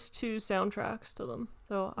first 2 soundtracks to them.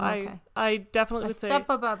 So Okay. I definitely A would say step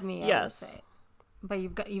above me, I would yes. say.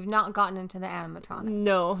 But you've not gotten into the animatronics.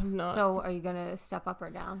 No, not. So are you gonna step up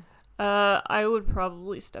or down? I would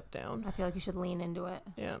probably step down. I feel like you should lean into it.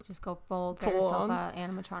 Yeah. Just go full, get Full yourself on. an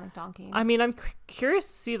animatronic donkey. I mean, I'm curious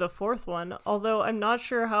to see the 4th one, although I'm not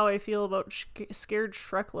sure how I feel about Scared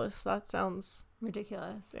Shrekless. That sounds,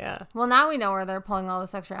 Ridiculous. yeah. Well, now we know where they're pulling all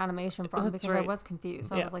this extra animation from That's because I right. was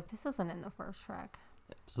confused. I Yeah. was like, this isn't in the first Shrek.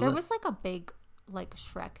 So There this- was like a big like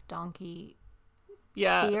Shrek donkey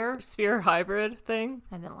Yeah, sphere hybrid thing.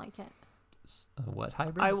 I didn't like it. what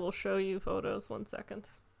hybrid? I will show you photos 1 second.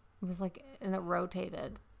 It was like, and it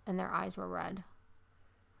rotated, and their eyes were red.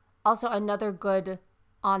 Also, another good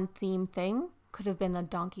on-theme thing could have been a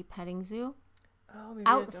donkey petting zoo. Oh, maybe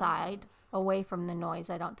Outside, away from the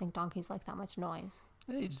noise. I don't think donkeys like that much noise.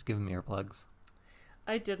 Hey, just give them earplugs.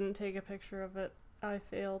 I didn't take a picture of it. I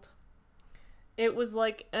failed. It was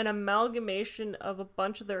like an amalgamation of a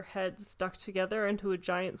bunch of their heads stuck together into a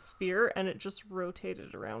giant sphere, and it just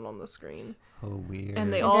rotated around on the screen. Oh, weird.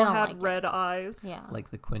 And they I all didn't had like it. red eyes. Yeah. Like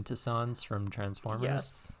the Quintessons from Transformers?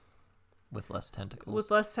 Yes. With less tentacles. With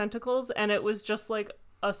less tentacles, and it was just like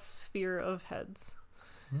a sphere of heads.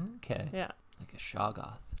 Okay. Yeah. Like a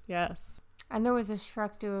Shoggoth. Yes. And there was a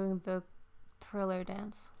Shrek doing the Thriller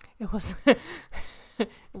dance. It was it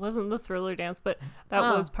wasn't the Thriller dance, but that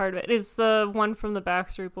Oh. was part of it. It's the one from the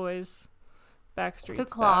Backstreet Boys. Backstreet's The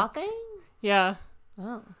claw Back. thing? Yeah.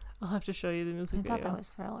 Oh, I'll have to show you the music I video. thought that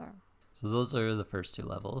was Thriller. So those are the first 2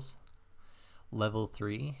 levels. Level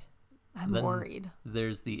 3, I'm Then- worried.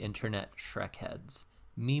 there's the internet Shrek heads.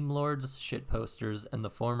 Meme lords, shitposters, and the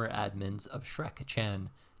former admins of Shrekchan,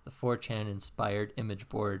 the 4chan inspired image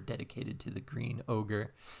board dedicated to the green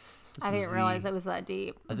ogre. This I is didn't realize it was that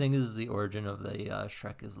deep. I think this is the origin of the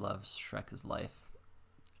Shrek is love, Shrek is life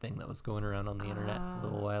thing that was going around on the internet a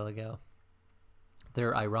little while ago.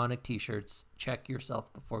 Their ironic t-shirts, check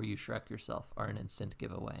yourself before you Shrek yourself, are an instant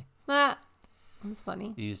giveaway. Ah, that's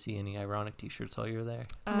funny. Do you see any ironic t-shirts while you're there?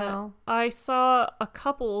 No. I saw a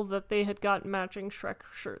couple that they had got matching Shrek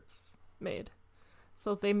shirts made.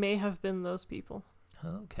 So they may have been those people.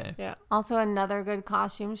 Okay. Yeah. Also, another good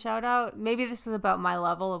costume shout out. Maybe this is about my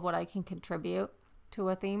level of what I can contribute to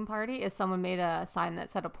a theme party. Is someone made a sign that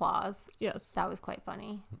said applause. Yes. That was quite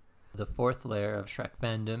funny. The 4th layer of Shrek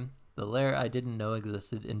fandom, the layer I didn't know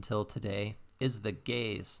existed until today, is the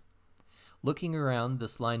gays. Looking around,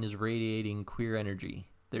 this line is radiating queer energy.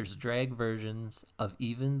 There's drag versions of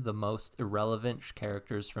even the most irrelevant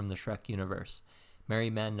characters from the Shrek universe. Merry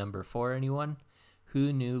Man number 4, anyone?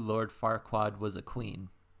 Who knew Lord Farquaad was a queen?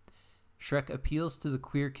 Shrek appeals to the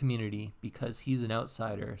queer community because he's an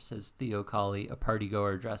outsider, says Theo Colley, a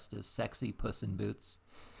partygoer dressed as sexy Puss in Boots.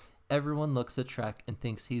 Everyone looks at Shrek and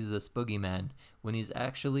thinks he's this boogeyman, when he's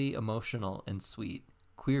actually emotional and sweet.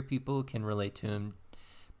 Queer people can relate to him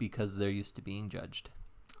because they're used to being judged.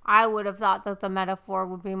 I would have thought that the metaphor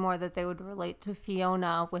would be more that they would relate to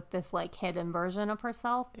Fiona with this like hidden version of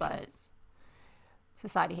herself, but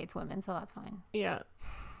society hates women, so that's fine. Yeah.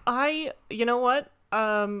 You know what?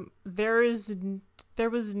 There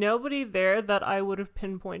was nobody there that I would have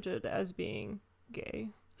pinpointed as being gay.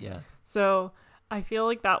 Yeah. So I feel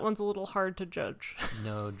like that one's a little hard to judge.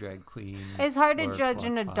 No drag queen. It's hard to or judge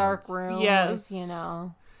in a flop dark pods. room. Yes.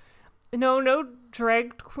 With, No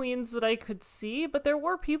drag queens that I could see, but there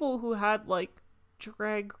were people who had like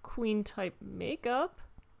drag queen type makeup.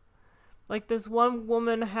 Like this one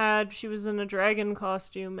woman she was in a dragon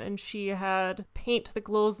costume and she had paint that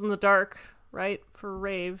glows in the dark, right, for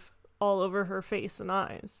rave all over her face and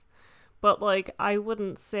eyes. But like I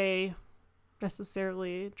wouldn't say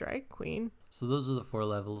necessarily drag queen. So those are the 4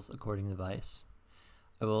 levels according to Vice.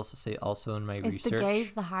 I will also say in my Is research. the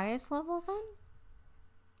gays the highest level then?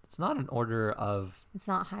 It's not an order of It's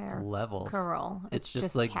not higher. levels. Curl. It's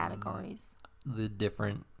just like categories. the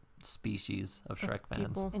different species of Shrek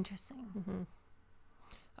fans. People. Interesting. Mm-hmm.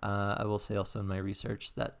 I will say also in my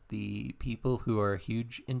research that the people who are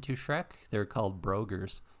huge into Shrek, they're called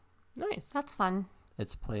brogers. Nice. That's fun.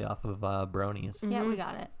 It's a play off of bronies, Yeah, we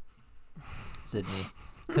got it. Sydney.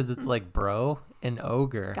 Because it's like bro and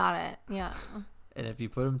ogre. Got it. Yeah. And if you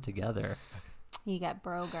put them together, You get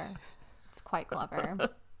Broger. It's quite clever.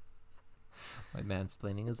 my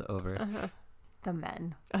mansplaining is over. Uh-huh. The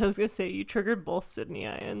men. I was gonna say you triggered both Sydney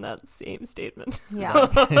and I in that same statement. Yeah.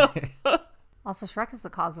 Also, Shrek is the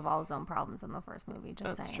cause of all his own problems in the first movie.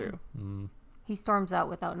 Just That's saying. true. He storms out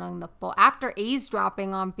without knowing the full. After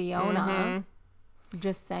eavesdropping on Fiona.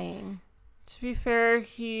 Just saying. To be fair,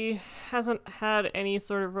 he hasn't had any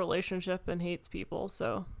sort of relationship and hates people,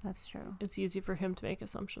 so That's true. it's easy for him to make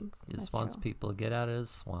assumptions. He just That's wants true. people to get out of his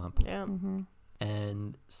swamp. Yeah. Mm-hmm.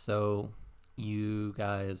 And so you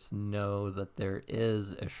guys know that there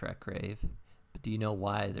is a Shrek rave, but do you know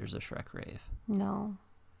why there's a Shrek rave? No.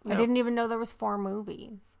 No. I didn't even know there was 4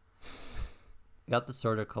 movies. I got this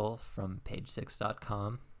article from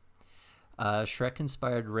page6.com.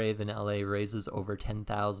 Shrek-inspired rave in LA raises over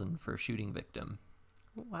 $10,000 for shooting victim.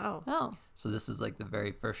 Wow. Oh. So this is like the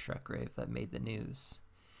very first Shrek rave that made the news.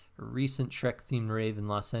 A recent Shrek-themed rave in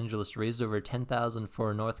Los Angeles raised over $10,000 for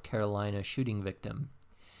a North Carolina shooting victim.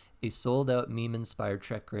 A sold-out meme-inspired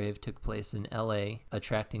Shrek rave took place in LA,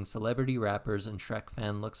 attracting celebrity rappers and Shrek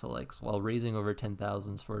fan lookalikes, while raising over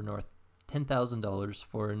 $10,000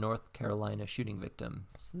 for a North Carolina shooting victim.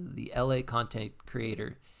 So the LA content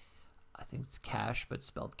creator, I think it's Cash, but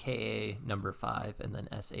spelled K-A, number 5, and then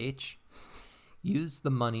S-H, used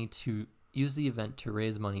the event to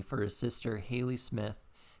raise money for his sister, Haley Smith,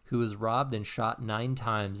 who was robbed and shot 9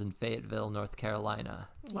 times in Fayetteville, North Carolina.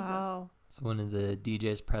 Wow. So one of the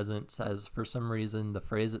DJs present says, for some reason, the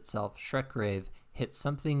phrase itself, Shrek rave, hit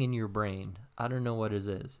something in your brain. I don't know what it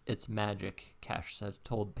is. It's magic, Cash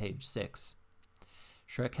told Page 6.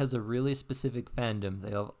 Shrek has a really specific fandom.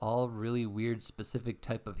 They have all really weird, specific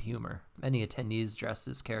type of humor. Many attendees dressed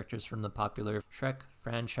as characters from the popular Shrek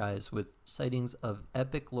franchise with sightings of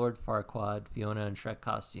epic Lord Farquaad, Fiona, and Shrek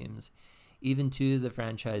costumes. Even 2 of the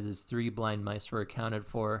franchise's 3 blind mice were accounted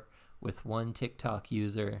for, with one TikTok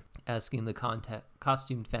user asking the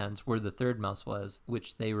costumed fans where the 3rd mouse was,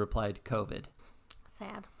 which they replied COVID.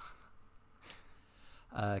 Sad.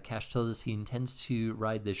 Cash told us he intends to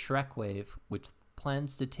ride the Shrek wave, which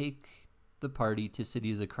plans to take the party to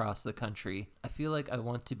cities across the country. I feel like I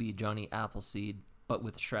want to be Johnny Appleseed, but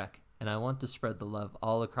with Shrek, and I want to spread the love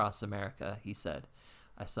all across America, he said.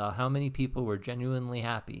 I saw how many people were genuinely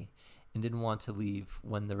happy and didn't want to leave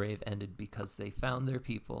when the rave ended because they found their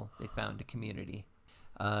people, they found a community.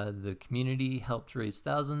 The community helped raise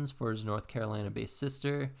thousands for his North Carolina-based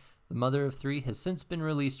sister. The mother of 3 has since been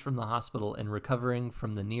released from the hospital and recovering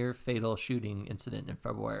from the near-fatal shooting incident in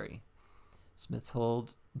February. Smith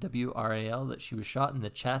told WRAL that she was shot in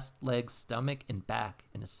the chest, legs, stomach, and back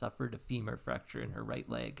and has suffered a femur fracture in her right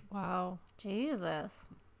leg. Wow. Jesus.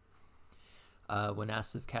 When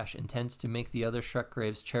asked if Cash intends to make the other Shrek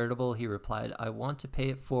raves charitable, he replied, I want to pay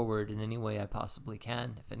it forward in any way I possibly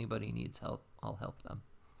can. If anybody needs help, I'll help them.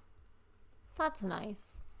 That's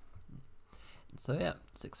nice. So yeah,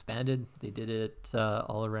 it's expanded. They did it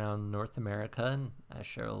all around North America, and as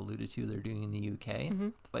Cheryl alluded to, they're doing it in the UK.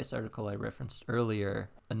 The Vice article I referenced earlier,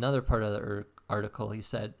 another part of the article, he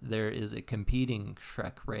said there is a competing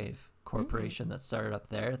Shrek rave, corporation that started up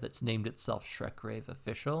there that's named itself Shrek Rave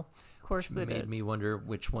Official. Of course they Made did. me wonder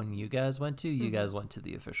which one you guys went to. You guys went to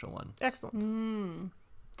the official one. Excellent.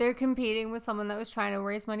 They're competing with someone that was trying to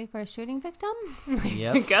raise money for a shooting victim.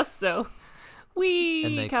 Yep. I guess so.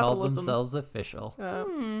 And they called Capitalism. themselves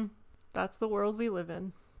official. That's the world we live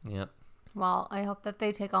in. Yep. Well, I hope that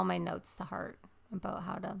they take all my notes to heart about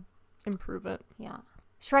how to, Improve it. yeah.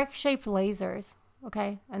 Shrek-shaped lasers,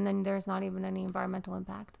 okay? And then there's not even any environmental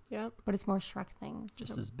impact. Yeah. But it's more Shrek things.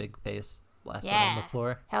 Just his big face blasted on the Yeah.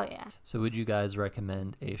 floor. Hell yeah. So would you guys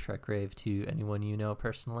recommend a Shrek Rave to anyone you know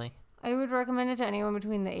personally? I would recommend it to anyone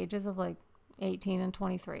between the ages of like 18 and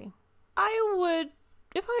 23. I would,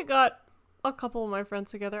 if I got a couple of my friends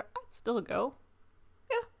together, I'd still go.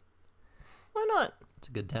 Yeah. Why not? It's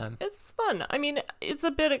a good time. It's fun. I mean, it's a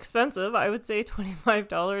bit expensive. I would say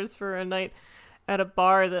 $25 for a night at a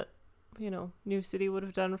bar that, New City would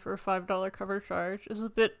have done for a $5 cover charge is a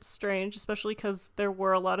bit strange, especially because there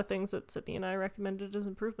were a lot of things that Sydney and I recommended as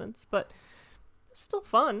improvements, but it's still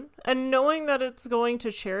fun. And knowing that it's going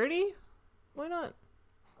to charity, why not?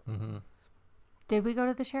 Mm-hmm. Did we go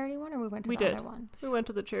to the charity one or we went to We the did. other one? We went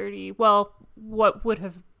to the charity. Well, what would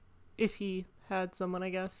have if he had someone, I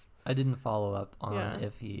guess. I didn't follow up on Yeah.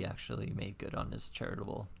 if he actually made good on his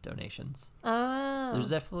charitable donations. Oh. There's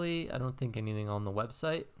definitely, I don't think, anything on the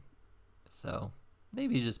website. So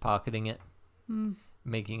maybe just pocketing it,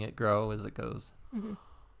 making it grow as it goes. Mm-hmm.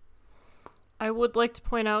 I would like to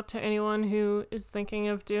point out to anyone who is thinking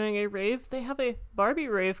of doing a rave, they have a Barbie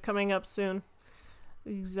rave coming up soon.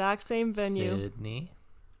 The exact same venue. Sydney.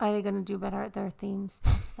 Are they going to do better at their theme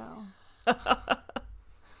stuff, though?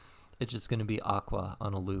 It's just going to be Aqua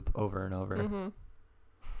on a loop over and over. Mm-hmm.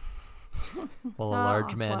 While a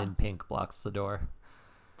large man Aqua. in pink blocks the door.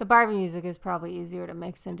 The Barbie music is probably easier to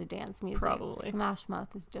mix into dance music. Probably. Smash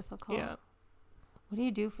Mouth is difficult. Yeah. What do you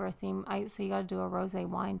do for a theme? So you got to do a rosé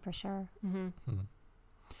wine for sure. Mm-hmm.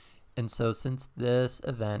 And so since this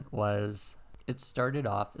event it started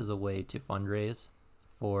off as a way to fundraise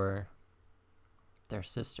for their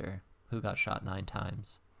sister who got shot 9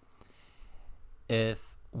 times. If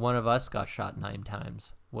one of us got shot 9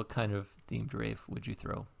 times, what kind of themed rave would you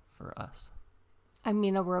throw for us? I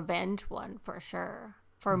mean, a revenge one for sure.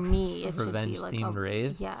 For me, it should be Revenge like themed a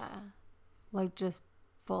rave? Yeah, like just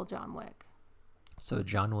full John Wick. So a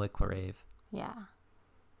John Wick rave. Yeah.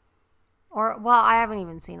 Or well, I haven't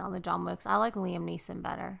even seen all the John Wicks. I like Liam Neeson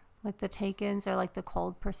better, like the Takens or like the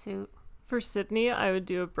Cold Pursuit. For Sydney, I would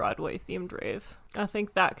do a Broadway themed rave. I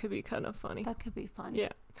think that could be kind of funny. That could be fun. Yeah.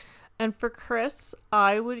 And for Chris,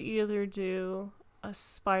 I would either do a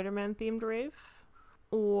Spider-Man themed rave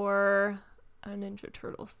or a Ninja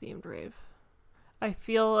Turtles themed rave. I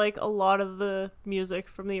feel like a lot of the music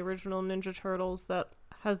from the original Ninja Turtles that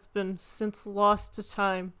has been since lost to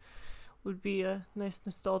time would be a nice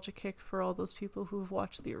nostalgia kick for all those people who've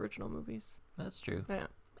watched the original movies. That's true. Yeah.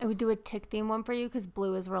 I would do a tick theme one for you because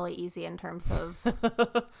blue is really easy in terms of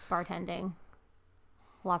bartending.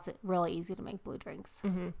 Really easy to make blue drinks.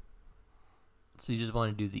 Mm-hmm. So you just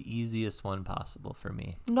want to do the easiest one possible for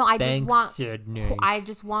me. No, I Thanks, Sydney.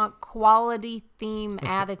 just want quality theme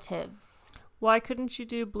additives. Why couldn't you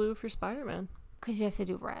do blue for Spider-Man? Because you have to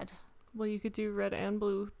do red. Well, you could do red and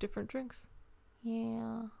blue different drinks.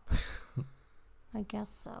 Yeah. I guess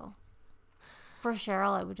so. For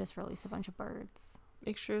Cheryl, I would just release a bunch of birds.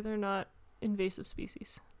 Make sure they're not invasive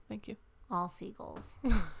species. Thank you. All seagulls.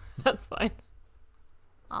 That's fine.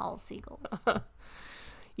 All seagulls.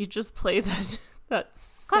 You just play that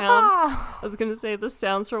sound. I was going to say the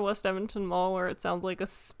sounds from West Edmonton Mall where it sounds like a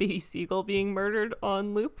space seagull being murdered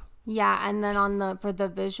on loop. Yeah, and then for the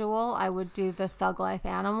visual, I would do the Thug Life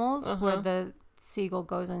Animals where the seagull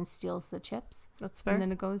goes and steals the chips. That's fair. And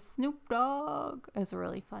then it goes Snoop Dogg. It's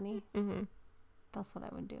really funny. Mm-hmm. That's what I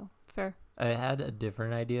would do. Fair. I had a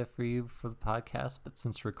different idea for you for the podcast, but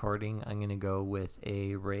since recording, I'm going to go with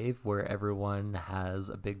a rave where everyone has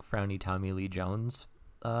a big frowny Tommy Lee Jones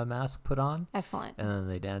mask put on. Excellent. And then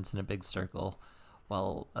they dance in a big circle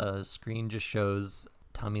while a screen just shows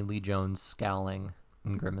Tommy Lee Jones scowling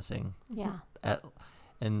and grimacing. Yeah.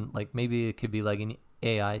 And like maybe it could be like an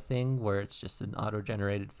AI thing where it's just an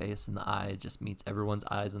auto-generated face and the eye just meets everyone's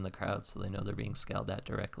eyes in the crowd so they know they're being scowled at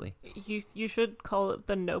directly. You should call it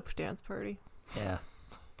the Nope Dance Party. Yeah.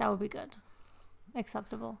 That would be good.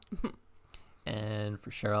 Acceptable. And for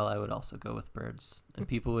Cheryl, I would also go with birds. And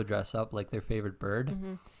people would dress up like their favorite bird.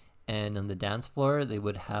 Mm-hmm. And on the dance floor, they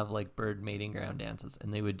would have like bird mating ground dances.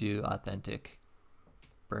 And they would do authentic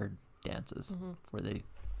bird dances where they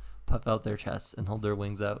puff out their chests and hold their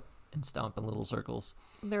wings out and stomp in little circles.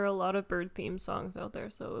 There are a lot of bird theme songs out there,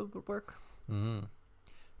 so it would work. Mm.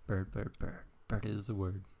 Bird, bird, bird. Bird is the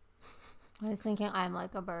word. I was thinking I'm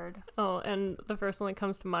like a bird. Oh, and the first one that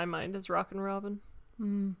comes to my mind is Rockin' Robin.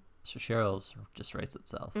 So Cheryl's just writes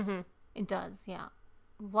itself. Mm-hmm. It does, yeah.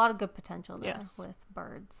 A lot of good potential there Yes. with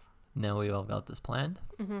birds. Now we all got this planned.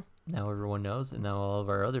 Mm-hmm. Now everyone knows, and now all of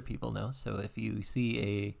our other people know. So if you see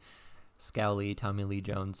a Scowly Tommy Lee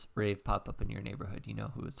Jones rave pop up in your neighborhood, you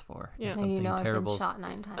know who it's for. Yeah. And And you something know I've been terrible shot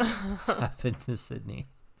 9 times. happened to Sydney.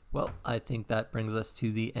 Well, I think that brings us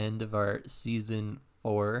to the end of our season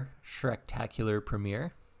 4 Shrektacular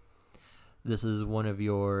premiere. This is one of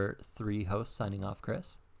your 3 hosts signing off,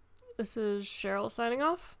 Chris. This is Cheryl signing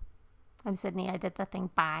off. I'm Sydney. I did the thing.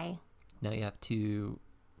 Bye. Now you have to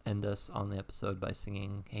end us on the episode by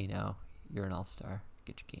singing, "Hey now, you're an all-star.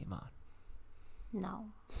 Get your game on."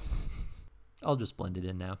 No. I'll just blend it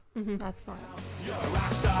in now. Excellent. You're a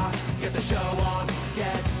rock star, get the show on,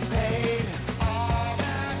 get paid. All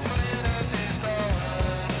that glitters is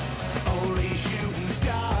gold. Only shooting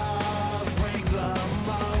stars break the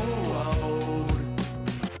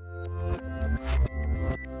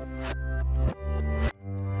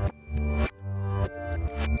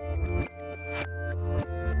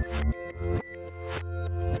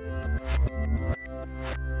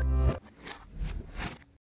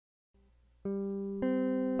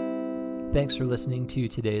Thanks for listening to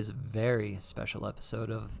today's very special episode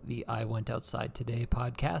of the I Went Outside Today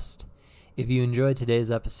podcast. If you enjoyed today's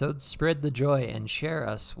episode, spread the joy and share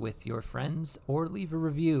us with your friends or leave a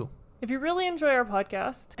review. If you really enjoy our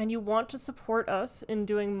podcast and you want to support us in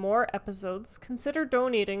doing more episodes, consider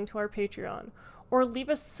donating to our Patreon or leave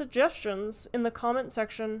us suggestions in the comment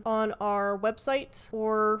section on our website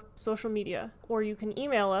or social media. Or you can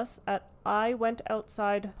email us at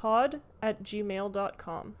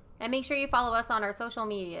iwentoutsidepod@gmail.com. And make sure you follow us on our social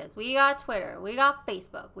medias. We got Twitter. We got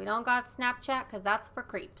Facebook. We don't got Snapchat because that's for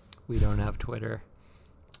creeps. We don't have Twitter.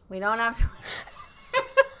 We don't have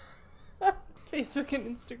Twitter. Facebook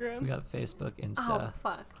and Instagram. We got Facebook, Oh, Insta.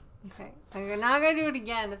 fuck. Okay. I'm not going to do it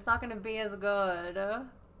again. It's not going to be as good.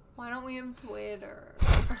 Why don't we have Twitter?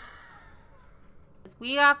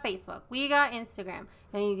 We got Facebook. We got Instagram.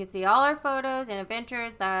 And you can see all our photos and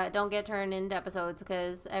adventures that don't get turned into episodes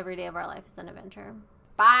because every day of our life is an adventure.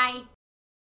 Bye.